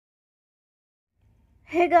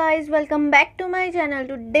Hey guys, welcome back to my channel.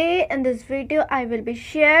 Today in this video I will be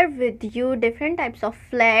share with you different types of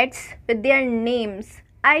flats with their names.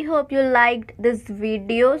 I hope you liked this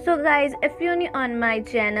video. So guys, if you're new on my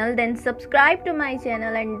channel, then subscribe to my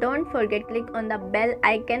channel and don't forget click on the bell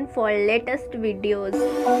icon for latest videos.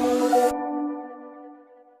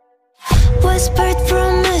 Whispered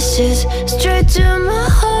promises straight to my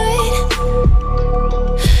heart.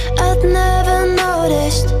 I'd never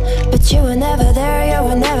noticed, but you were never there, you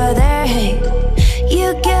were never there. Hey,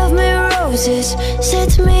 you gave me roses,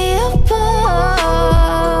 set me apart.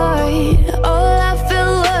 All I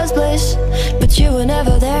feel was bliss, but you were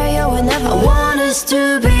never there, you were never there. I want us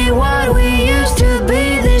to be what we used to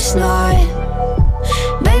be this night.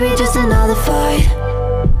 Baby, just another fight,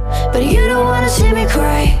 but you don't wanna see me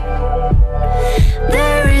cry.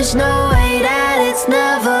 There is no way that it's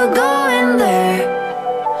never going there.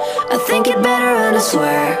 I think it better and I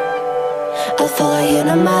swear I'll follow you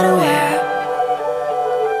no matter where.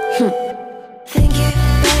 Think it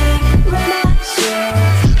better and I swear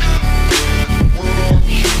follow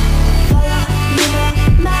you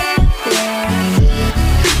no matter where.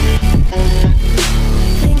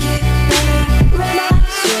 Think it better and I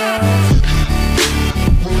swear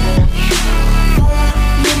follow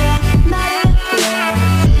you no matter where.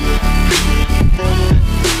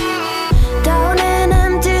 Down in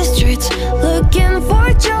empty streets, looking for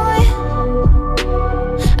joy.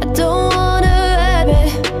 I don't wanna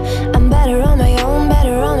admit I'm better on my own,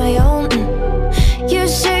 better on my own. You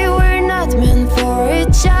say we're not meant for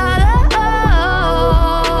each other.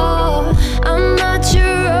 I'm not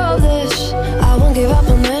sure of this. I won't give up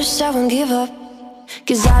on this, I won't give up.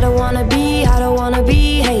 Cause I don't wanna be,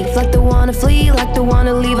 hey, like the wanna flee, like the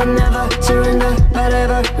wanna leave. I'll never surrender, but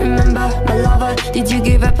ever remember my lover. Did you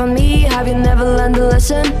give up on me? Have you never learned a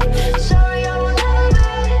lesson? Sorry, I will never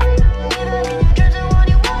be, even in your dreams, the one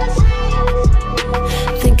you wanna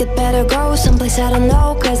see. Think it better go someplace I don't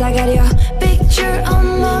know, cause I got your picture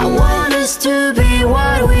on my mind. I want us to be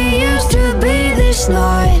what we used to be this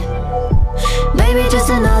night. Baby, just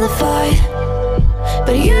another fight,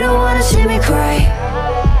 but you don't wanna see me cry.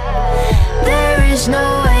 There is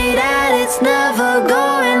no way that it's never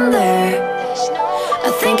going there.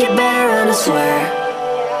 I think it better and I swear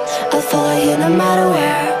I'll follow you no matter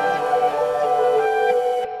where.